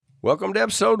Welcome to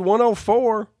episode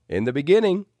 104. In the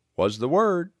beginning was the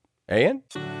Word, and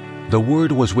the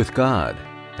Word was with God,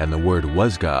 and the Word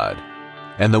was God,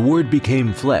 and the Word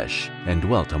became flesh and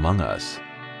dwelt among us.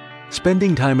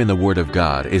 Spending time in the Word of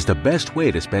God is the best way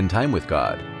to spend time with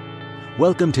God.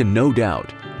 Welcome to No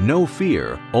Doubt, No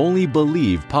Fear, Only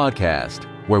Believe podcast,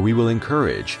 where we will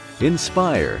encourage,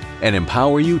 inspire, and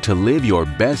empower you to live your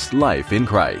best life in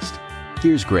Christ.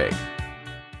 Here's Greg.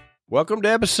 welcome to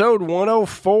episode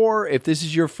 104. If this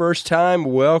is your first time,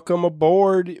 welcome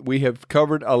aboard. We have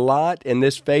covered a lot in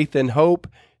this Faith and Hope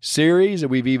series.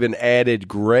 We've even added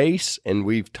grace, and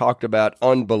we've talked about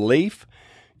unbelief.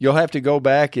 You'll have to go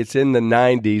back. It's in the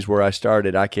 90s where I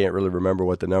started. I can't really remember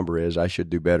what the number is. I should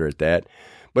do better at that.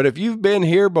 But if you've been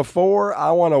here before,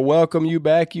 I want to welcome you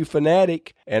back, you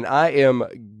fanatic, and I am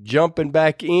jumping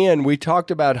back in. We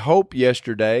talked about hope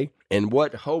yesterday and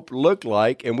what hope looked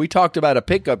like, and we talked about a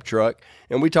pickup truck,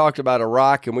 and we talked about a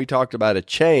rock, and we talked about a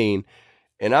chain,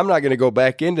 and I'm not going to go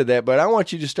back into that, but I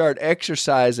want you to start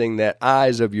exercising that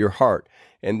eyes of your heart,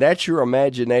 and that's your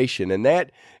imagination, and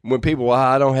that, when people, well,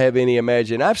 I don't have any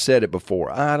imagination, I've said it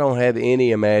before, I don't have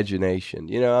any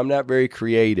imagination, I'm not very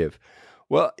creative.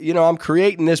 Well, I'm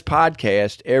creating this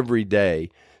podcast every day,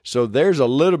 so there's a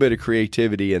little bit of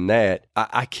creativity in that.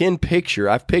 I've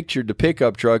pictured the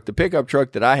pickup truck. The pickup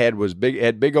truck that I had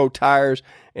had big old tires,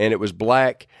 and it was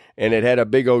black, and it had a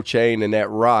big old chain, and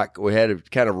that rock, we had it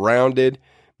kind of rounded,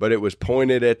 but it was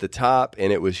pointed at the top,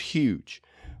 and it was huge.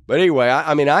 But anyway,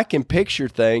 I can picture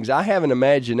things. I have an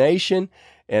imagination,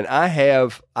 and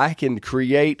I can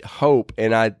create hope.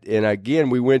 And again,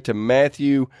 we went to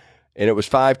Matthew, and it was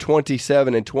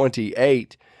 5:27 and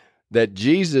 28, that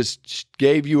Jesus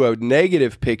gave you a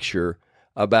negative picture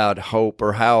about hope,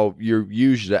 or how you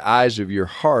use the eyes of your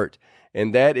heart.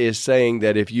 And that is saying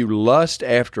that if you lust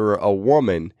after a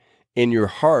woman in your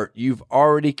heart, you've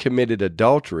already committed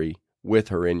adultery with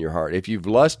her in your heart. If you've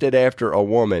lusted after a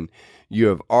woman, you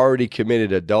have already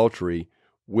committed adultery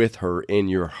with her in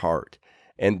your heart.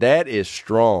 And that is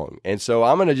strong. And so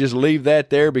I'm going to just leave that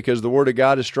there, because the Word of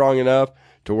God is strong enough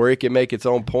to where it can make its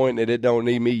own point, and it don't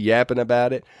need me yapping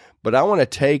about it. But I want to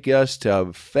take us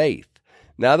to faith.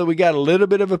 Now that we got a little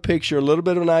bit of a picture, a little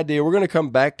bit of an idea, we're going to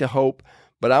come back to hope,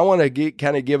 but I want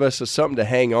to give us something to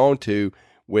hang on to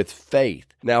with faith.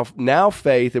 Now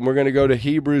faith, and we're going to go to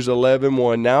Hebrews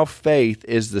 11:1. Now faith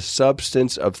is the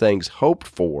substance of things hoped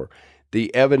for,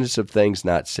 the evidence of things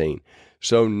not seen.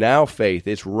 So now faith,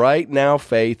 it's right now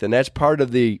faith, and that's part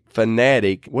of the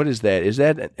fanatic. What is that? Is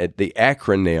that the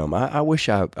acronym?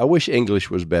 I wish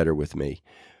English was better with me.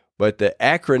 But the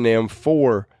acronym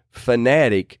for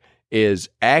fanatic is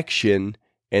action,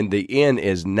 and the N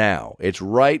is now. It's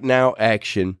right now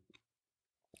action.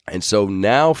 And so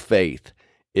now faith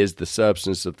is the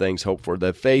substance of things hoped for.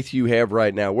 The faith you have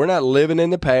right now. We're not living in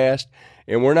the past,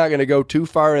 and we're not going to go too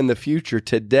far in the future.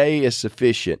 Today is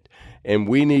sufficient, and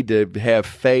we need to have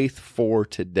faith for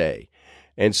today.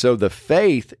 And so the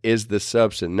faith is the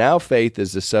substance. Now faith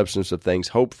is the substance of things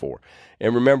hoped for.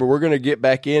 And remember, we're going to get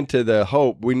back into the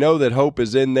hope. We know that hope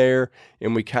is in there,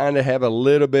 and we kind of have a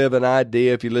little bit of an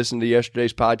idea, if you listen to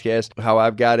yesterday's podcast, how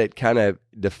I've got it kind of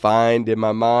defined in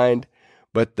my mind.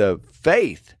 But the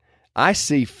faith, I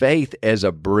see faith as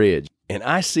a bridge. And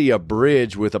I see a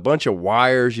bridge with a bunch of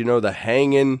wires, the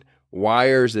hanging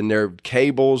wires, and their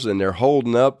cables, and they're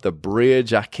holding up the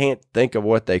bridge. I can't think of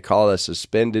what they call a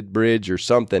suspended bridge or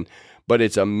something, but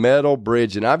it's a metal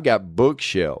bridge, and I've got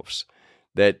bookshelves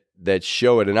that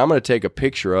show it, and I'm going to take a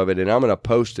picture of it, and I'm going to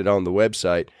post it on the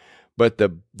website. But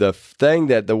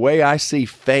the way I see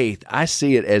faith, I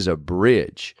see it as a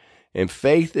bridge, and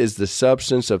faith is the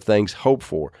substance of things hoped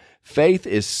for. Faith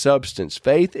is substance.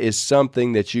 Faith is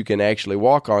something that you can actually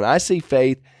walk on. I see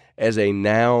faith as a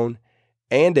noun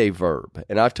and a verb,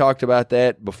 and I've talked about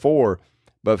that before,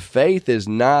 but faith is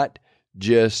not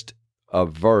just a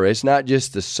verb. It's not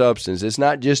just the substance. It's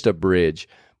not just a bridge,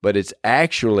 but it's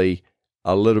actually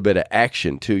a little bit of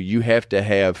action too. You have to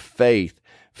have faith.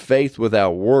 Faith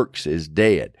without works is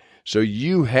dead. So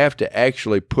you have to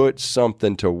actually put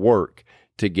something to work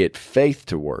to get faith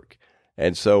to work.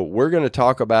 And so we're going to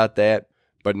talk about that,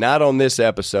 but not on this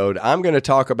episode. I'm going to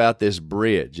talk about this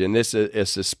bridge, and this is a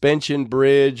suspension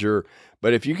bridge,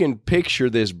 but if you can picture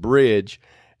this bridge,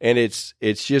 and it's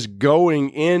just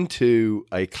going into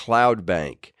a cloud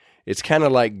bank. It's kind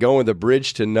of like going the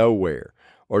bridge to nowhere,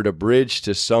 or the bridge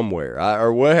to somewhere,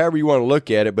 or whatever you want to look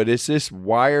at it, but it's this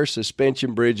wire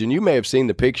suspension bridge, and you may have seen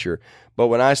the picture, but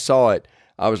when I saw it,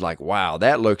 I was like, wow,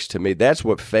 that looks to me, that's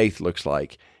what faith looks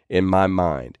like in my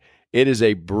mind. It is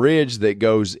a bridge that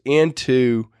goes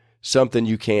into something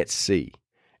you can't see.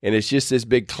 and it's just this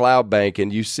big cloud bank,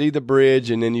 and you see the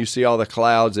bridge, and then you see all the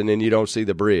clouds, and then you don't see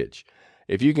the bridge.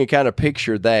 If you can kind of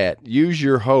picture that, use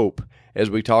your hope, as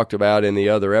we talked about in the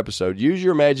other episode. Use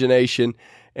your imagination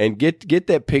and get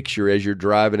that picture as you're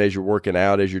driving, as you're working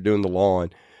out, as you're doing the lawn.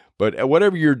 But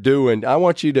whatever you're doing, I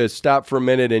want you to stop for a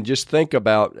minute and just think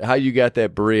about how you got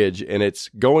that bridge, and it's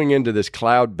going into this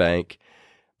cloud bank.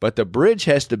 But the bridge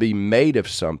has to be made of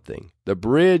something. The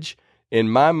bridge, in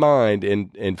my mind,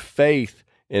 in faith,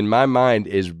 in my mind,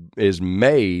 is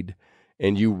made,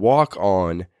 and you walk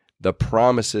on the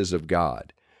promises of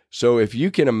God. So if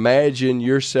you can imagine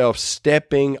yourself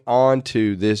stepping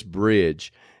onto this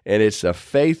bridge, and it's a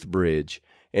faith bridge,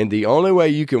 and the only way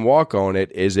you can walk on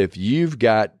it is if you've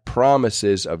got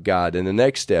promises of God, and the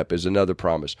next step is another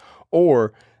promise.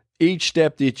 Or each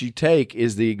step that you take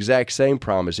is the exact same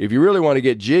promise. If you really want to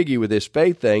get jiggy with this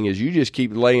faith thing, is you just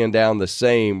keep laying down the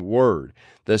same word,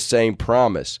 the same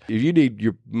promise. If you need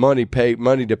your money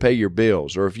to pay your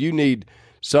bills, or if you need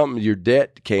your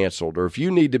debt canceled, or if you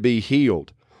need to be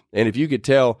healed, and if you could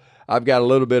tell, I've got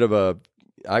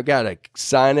a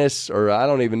sinus, or I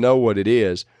don't even know what it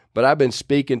is, but I've been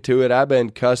speaking to it. I've been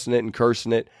cussing it and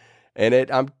cursing it.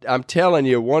 And I'm telling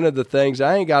you, one of the things,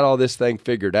 I ain't got all this thing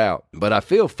figured out, but I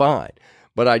feel fine.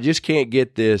 But I just can't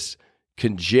get this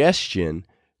congestion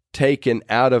taken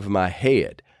out of my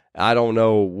head. I don't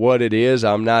know what it is.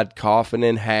 I'm not coughing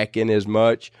and hacking as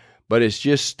much, but it's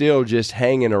just still just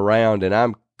hanging around, and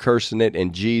I'm cursing it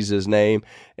in Jesus' name,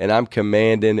 and I'm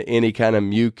commanding any kind of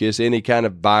mucus, any kind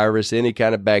of virus, any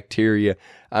kind of bacteria.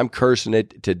 I'm cursing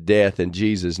it to death in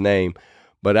Jesus' name.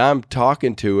 But I'm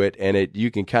talking to it, and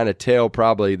you can kind of tell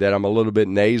probably that I'm a little bit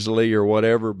nasally or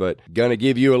whatever, but going to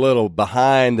give you a little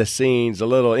behind the scenes, a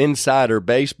little insider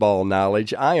baseball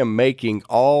knowledge. I am making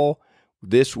all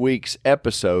this week's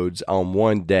episodes on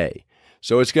one day.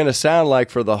 So it's going to sound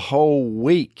like for the whole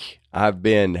week I've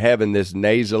been having this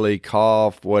nasally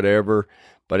cough, whatever,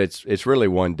 but it's really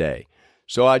one day.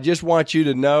 So I just want you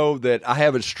to know that I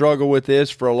haven't struggled with this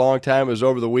for a long time. It was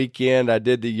over the weekend. I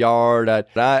did the yard.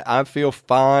 I feel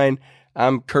fine.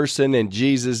 I'm cursing in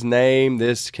Jesus' name,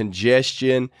 this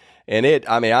congestion. And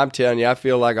I'm telling you, I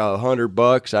feel like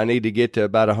 $100. I need to get to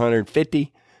about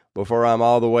 150 before I'm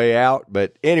all the way out.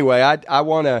 But anyway, I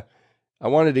wanted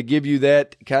to give you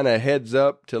that kind of heads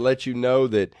up to let you know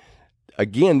that,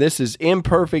 again, this is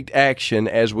imperfect action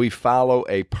as we follow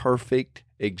a perfect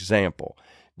example.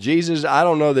 Jesus, I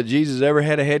don't know that Jesus ever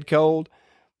had a head cold,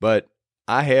 but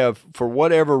I have, for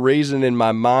whatever reason in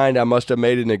my mind, I must have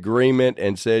made an agreement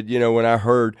and said, when I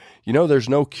heard, there's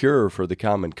no cure for the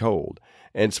common cold.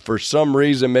 And for some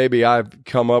reason, maybe I've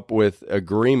come up with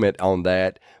agreement on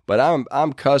that, but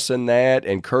I'm cussing that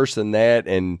and cursing that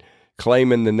and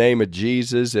claiming the name of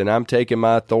Jesus, and I'm taking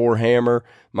my Thor hammer,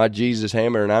 my Jesus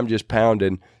hammer, and I'm just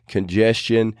pounding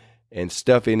congestion and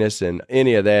stuffiness and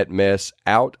any of that mess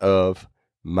out of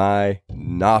my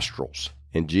nostrils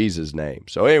in Jesus' name.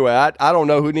 So anyway, I don't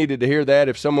know who needed to hear that.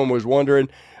 If someone was wondering,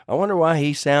 I wonder why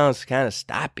he sounds kind of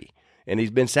stoppy, and he's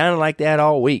been sounding like that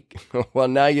all week. Well,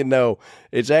 now you know.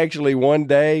 It's actually one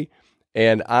day,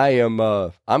 and I'm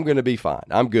going to be fine.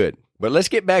 I'm good. But let's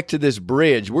get back to this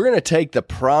bridge. We're going to take the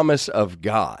promise of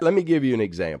God. Let me give you an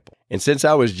example. And since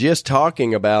I was just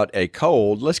talking about a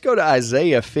cold, let's go to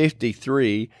Isaiah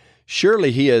 53.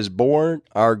 Surely he has borne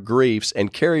our griefs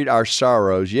and carried our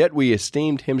sorrows, yet we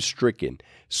esteemed him stricken,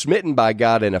 smitten by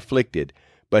God and afflicted.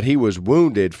 But he was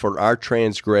wounded for our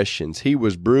transgressions. He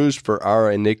was bruised for our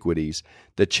iniquities.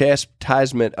 The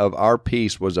chastisement of our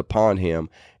peace was upon him,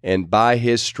 and by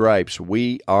his stripes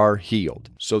we are healed.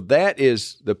 So that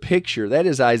is the picture. That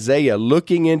is Isaiah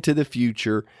looking into the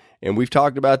future, and we've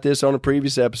talked about this on a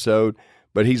previous episode,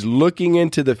 but he's looking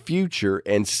into the future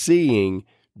and seeing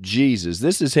Jesus.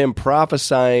 This is him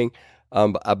prophesying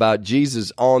about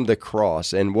Jesus on the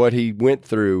cross and what he went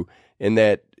through in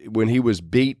that when he was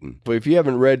beaten. If you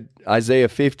haven't read Isaiah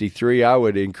 53, I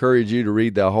would encourage you to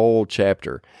read the whole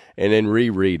chapter and then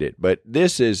reread it. But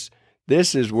this is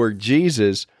where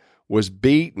Jesus was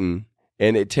beaten,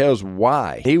 and it tells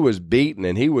why. He was beaten,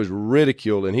 and he was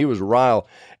ridiculed, and he was reviled,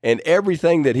 and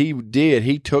everything that he did,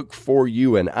 he took for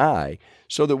you and I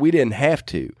so that we didn't have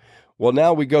to. Well,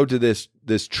 now we go to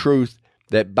this truth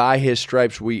that by his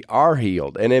stripes we are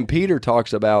healed. And then Peter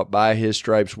talks about by his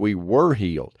stripes we were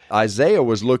healed. Isaiah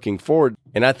was looking forward,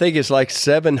 and I think it's like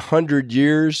 700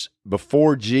 years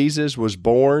before Jesus was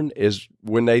born is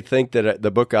when they think that the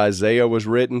book Isaiah was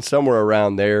written, somewhere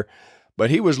around there. But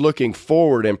he was looking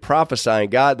forward and prophesying.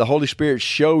 God, the Holy Spirit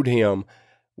showed him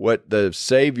what the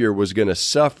Savior was going to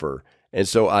suffer And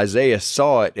so Isaiah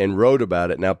saw it and wrote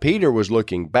about it. Now, Peter was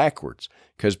looking backwards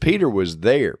because Peter was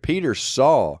there. Peter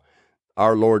saw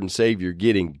our Lord and Savior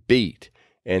getting beat,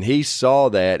 and he saw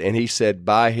that, and he said,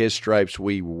 by his stripes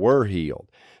we were healed.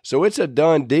 So it's a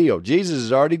done deal. Jesus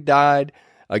has already died.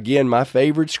 Again, my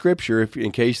favorite scripture,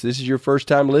 in case this is your first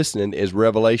time listening, is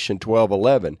Revelation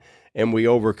 12:11. And we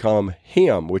overcome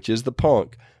him, which is the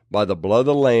punk, by the blood of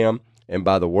the Lamb and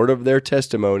by the word of their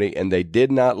testimony, and they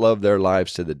did not love their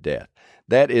lives to the death.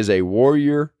 That is a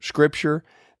warrior scripture.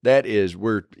 That is,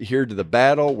 we're here to the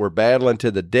battle. We're battling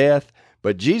to the death.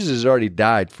 But Jesus has already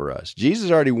died for us.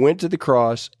 Jesus already went to the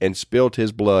cross and spilt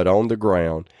his blood on the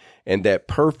ground. And that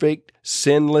perfect,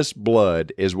 sinless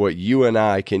blood is what you and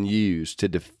I can use to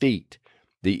defeat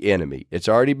the enemy. It's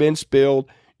already been spilled.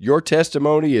 Your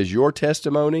testimony is your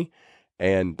testimony.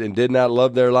 And did not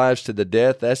love their lives to the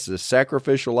death. That's the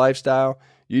sacrificial lifestyle.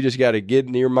 You just got to get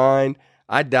in your mind.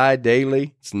 I die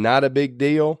daily. It's not a big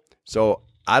deal. So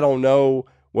I don't know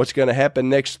what's going to happen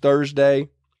next Thursday,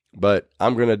 but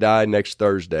I'm going to die next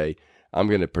Thursday. I'm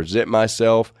going to present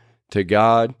myself to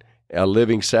God, a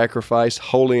living sacrifice,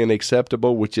 holy and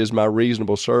acceptable, which is my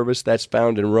reasonable service. That's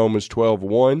found in Romans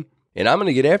 12:1. And I'm going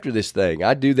to get after this thing.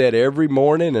 I do that every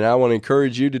morning, and I want to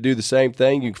encourage you to do the same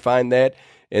thing. You can find that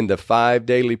in the 5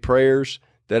 daily prayers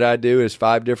that I do. Is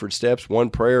 5 different steps, one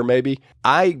prayer maybe.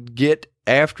 I get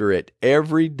after it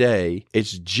every day.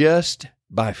 It's just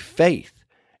by faith.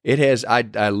 It has.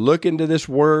 I look into this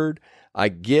word, I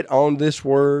get on this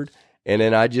word, and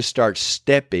then I just start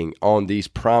stepping on these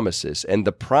promises. And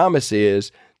the promise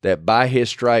is that by his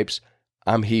stripes,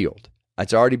 I'm healed.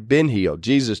 It's already been healed.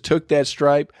 Jesus took that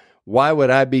stripe. Why would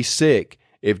I be sick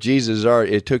if Jesus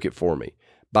already took it for me?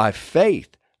 By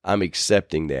faith, I'm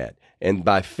accepting that. And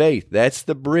by faith, that's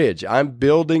the bridge. I'm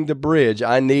building the bridge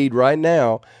I need right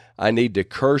now. I need to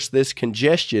curse this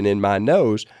congestion in my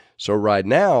nose. So right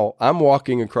now, I'm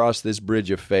walking across this bridge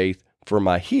of faith for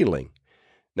my healing.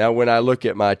 Now, when I look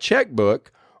at my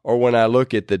checkbook, or when I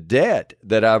look at the debt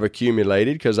that I've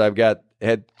accumulated, because I've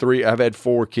had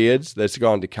 4 kids that's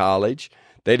gone to college.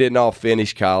 They didn't all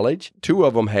finish college. 2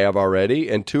 of them have already,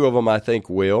 and 2 of them I think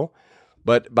will.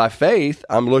 But by faith,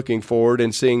 I'm looking forward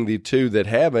and seeing the 2 that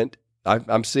haven't.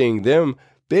 I'm seeing them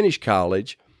finish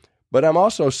college, but I'm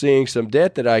also seeing some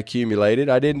debt that I accumulated.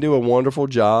 I didn't do a wonderful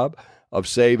job of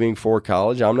saving for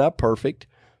college. I'm not perfect,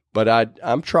 but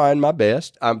I'm trying my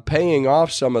best. I'm paying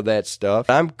off some of that stuff.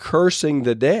 I'm cursing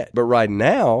the debt. But right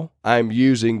now, I'm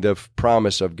using the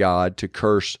promise of God to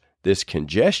curse this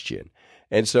congestion.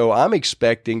 And so I'm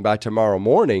expecting by tomorrow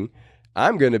morning,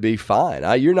 I'm going to be fine.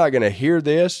 You're not going to hear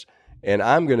this, and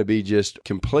I'm going to be just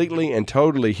completely and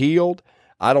totally healed.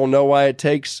 I don't know why it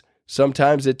takes.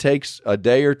 Sometimes it takes a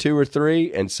day or 2 or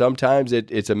 3, and sometimes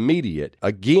it's immediate.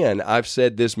 Again, I've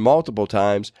said this multiple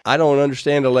times. I don't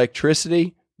understand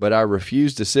electricity, but I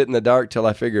refuse to sit in the dark till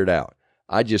I figure it out.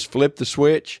 I just flip the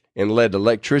switch and let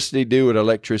electricity do what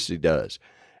electricity does.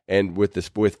 And with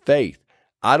faith,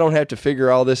 I don't have to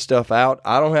figure all this stuff out.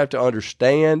 I don't have to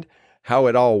understand how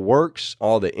it all works,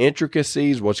 all the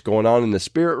intricacies, what's going on in the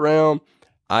spirit realm.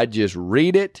 I just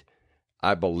read it.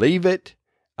 I believe it.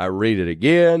 I read it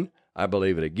again. I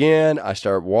believe it again. I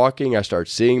start walking. I start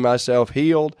seeing myself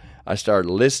healed. I start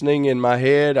listening in my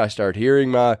head. I start hearing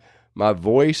my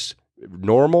voice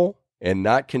normal and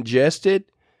not congested.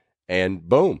 And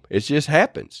boom, it just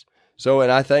happens. So,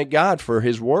 and I thank God for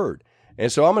his word. And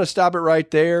so I'm going to stop it right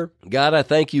there. God, I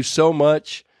thank you so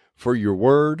much for your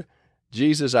word.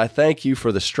 Jesus, I thank you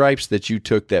for the stripes that you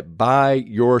took, that by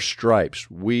your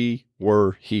stripes we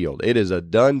were healed. It is a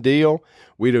done deal.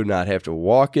 We do not have to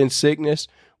walk in sickness.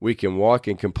 We can walk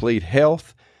in complete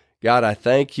health. God, I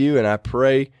thank you, and I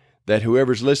pray that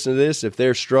whoever's listening to this, if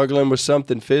they're struggling with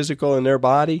something physical in their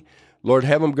body, Lord,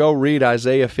 have them go read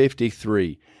Isaiah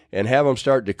 53 and have them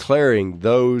start declaring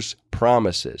those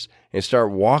promises and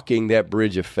start walking that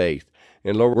bridge of faith.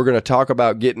 And Lord, we're going to talk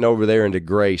about getting over there into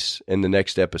grace in the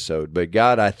next episode. But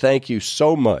God, I thank you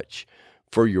so much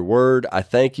for your word. I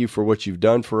thank you for what you've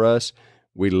done for us.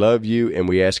 We love you, and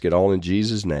we ask it all in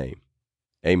Jesus' name.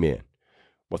 Amen.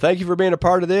 Well, thank you for being a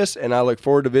part of this, and I look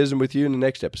forward to visiting with you in the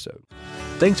next episode.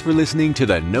 Thanks for listening to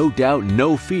the No Doubt,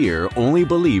 No Fear, Only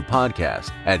Believe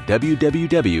podcast at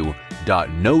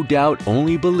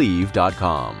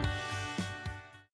www.nodoubtonlybelieve.com.